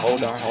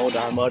Hold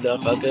on,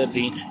 motherfucker,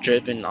 be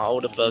tripping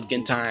all the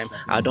fucking time.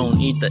 I don't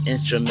need the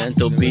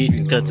instrumental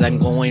beat, cause I'm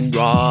going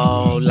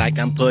raw, like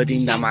I'm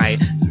putting down my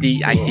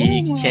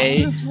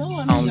DICK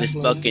on this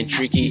fucking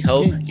tricky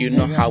hoe. You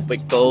know how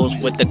it goes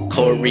with the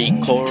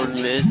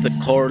chordless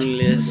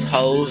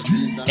hoes.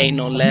 Ain't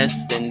no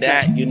less than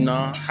that, you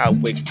know how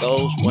it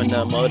goes when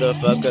the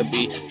motherfucker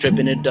be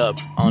tripping it up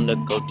on the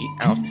codeine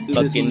ounce,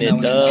 fucking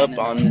it up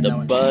on the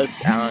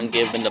buds. I don't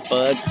giving the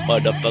bug,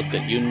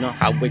 motherfucker, you know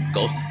how it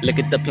goes. Look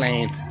at the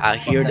plane, I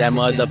hear that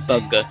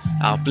motherfucker.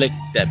 I'll flick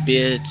that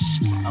bitch,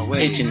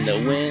 itching the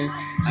wind.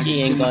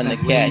 He ain't gonna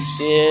catch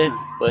shit,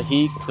 but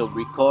he could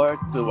record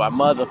to our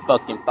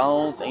motherfucking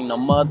phones. Ain't no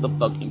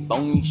motherfucking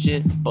phony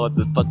shit for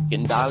the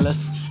fucking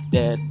dollars.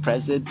 That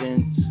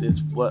presidents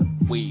is what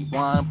we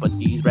want, but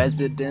these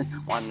residents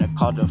wanna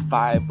call the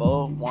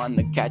 5-0,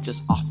 wanna catch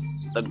us off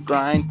the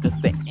grind, cause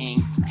they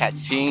ain't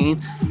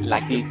catching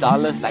like these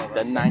dollars, like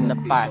the 9 to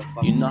 5.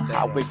 You know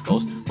how it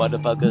goes.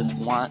 Motherfuckers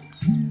want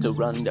to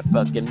run their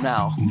fucking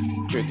mouth,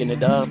 drinking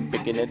it up,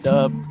 picking it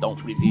up. Don't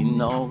really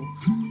know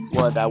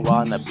what I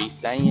wanna be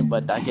saying,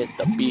 but I hit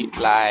the beat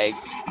like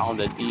on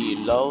the D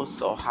low,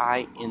 so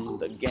high in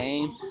the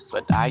game.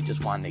 But I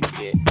just wanna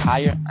get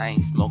higher. I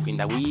ain't smoking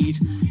that weed.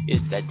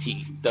 It's that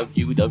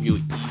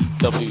TWWEWET.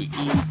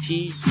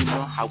 You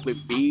know how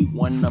it be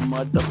when the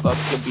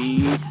motherfucker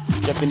be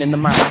tripping in the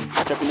mind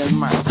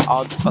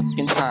all the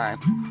fucking time.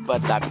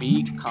 But I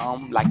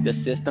become like the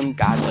system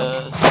got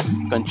us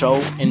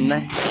control in the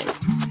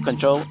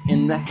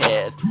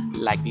head.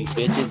 Like these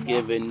bitches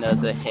giving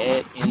us a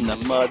head in the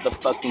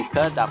motherfucking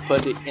cut. I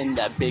put it in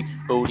that big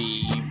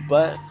booty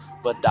butt.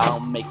 But I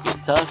don't make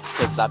it tough,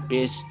 cause that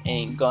bitch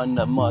ain't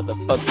gonna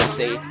motherfucking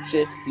say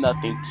shit,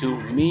 nothing to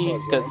me.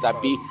 Cause I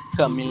be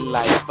coming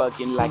like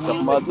fucking like a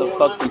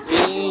motherfucking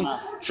fiend.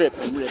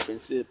 Tripping, ripping,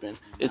 sipping.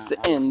 It's the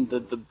end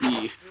of the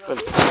beat.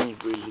 But I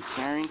ain't really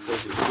caring,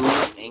 cause the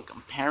food ain't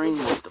comparing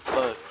with the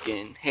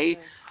fucking hate.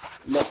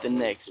 Let the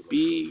next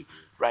be,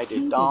 write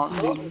it down.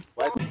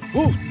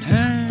 Woo,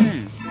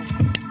 damn.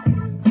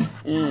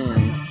 Mmm.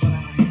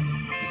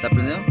 ¿Está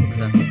prendido? O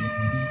sea,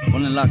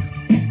 ponle lock.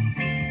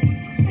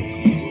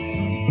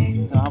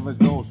 How it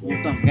goes,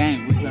 Wu-Tang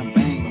Gang, we can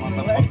bang,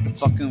 motherfuck the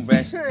fucking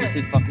rest. We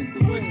say fucking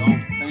do it,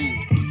 don't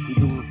bang. We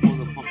do it for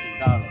the fucking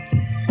dollar.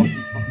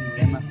 Fucking,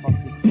 llama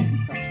fucking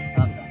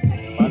caca.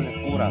 Vale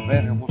pura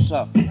verga, what's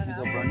up? Pick up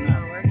right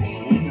now.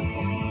 Wu-Tang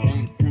fucking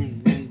bang, bang,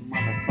 bang,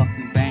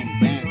 motherfucking bang,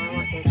 bang,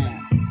 bang.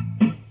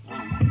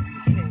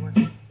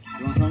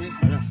 You want Sony's?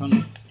 I got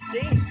Sony's.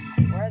 Sí,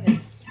 where are they?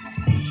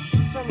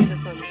 Show me the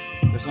sun.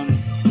 The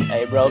Sony's.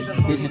 Hey bro,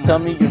 did you tell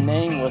me your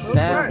name was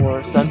Sam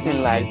or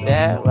something like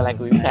that? Well, like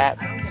we pat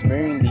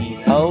smearing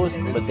these hoes,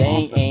 but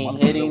they ain't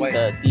hitting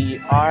the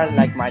DR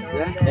like my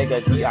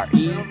nigga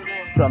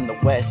DRE from the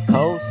West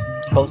Coast.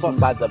 Coasting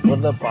by the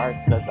boulevard,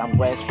 cause I'm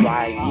West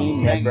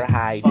riding, never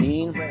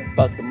hiding.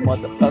 Fuck the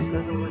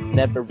motherfuckers,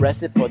 never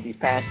rested for these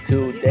past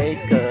 2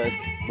 days, cause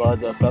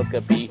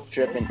motherfucker be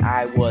tripping.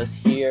 I was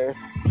here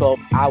 12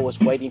 hours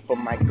waiting for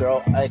my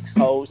girl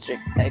ex-ho,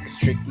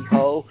 ex-tricky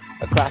hoe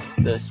across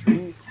the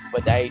street.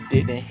 But I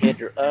didn't hit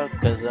her up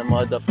cause the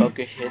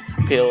motherfucker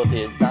killed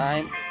his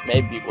dime.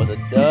 Maybe it was a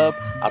dub.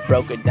 I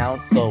broke it down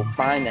so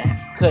fine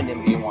that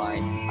couldn't be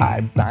wine.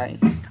 I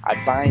bind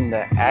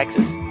the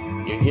axis.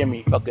 You hear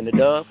me fucking it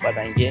up, but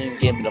I ain't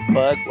giving a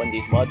fuck when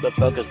these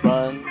motherfuckers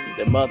run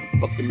their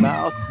motherfucking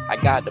mouth. I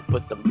gotta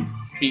put the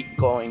beat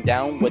going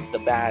down with the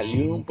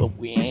value, but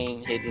we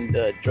ain't hitting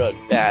the drug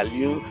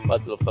value.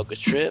 Motherfuckers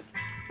trip,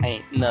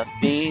 ain't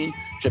nothing.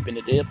 Tripping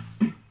it up,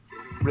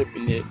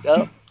 ripping it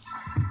up.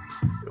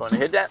 You wanna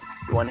hit that?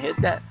 You wanna hit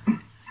that?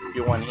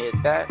 You wanna hit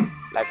that?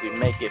 Like we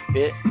make it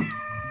fit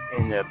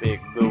in the big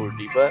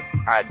booty butt.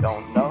 I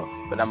don't know,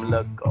 but I'm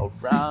look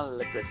around,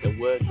 look at the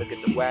wood, look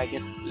at the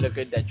wagon, look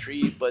at that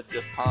tree, but it's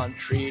a palm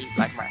tree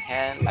like my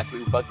hand, like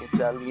we fucking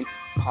selling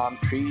palm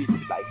trees,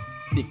 like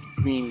sticky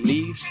green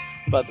leaves.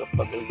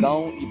 Motherfuckers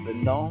don't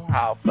even know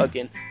how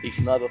fucking these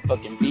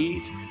motherfucking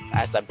beats.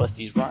 As I bust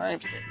these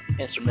rhymes,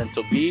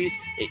 instrumental beats,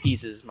 it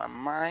eases my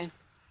mind.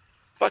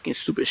 Fucking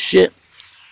stupid shit.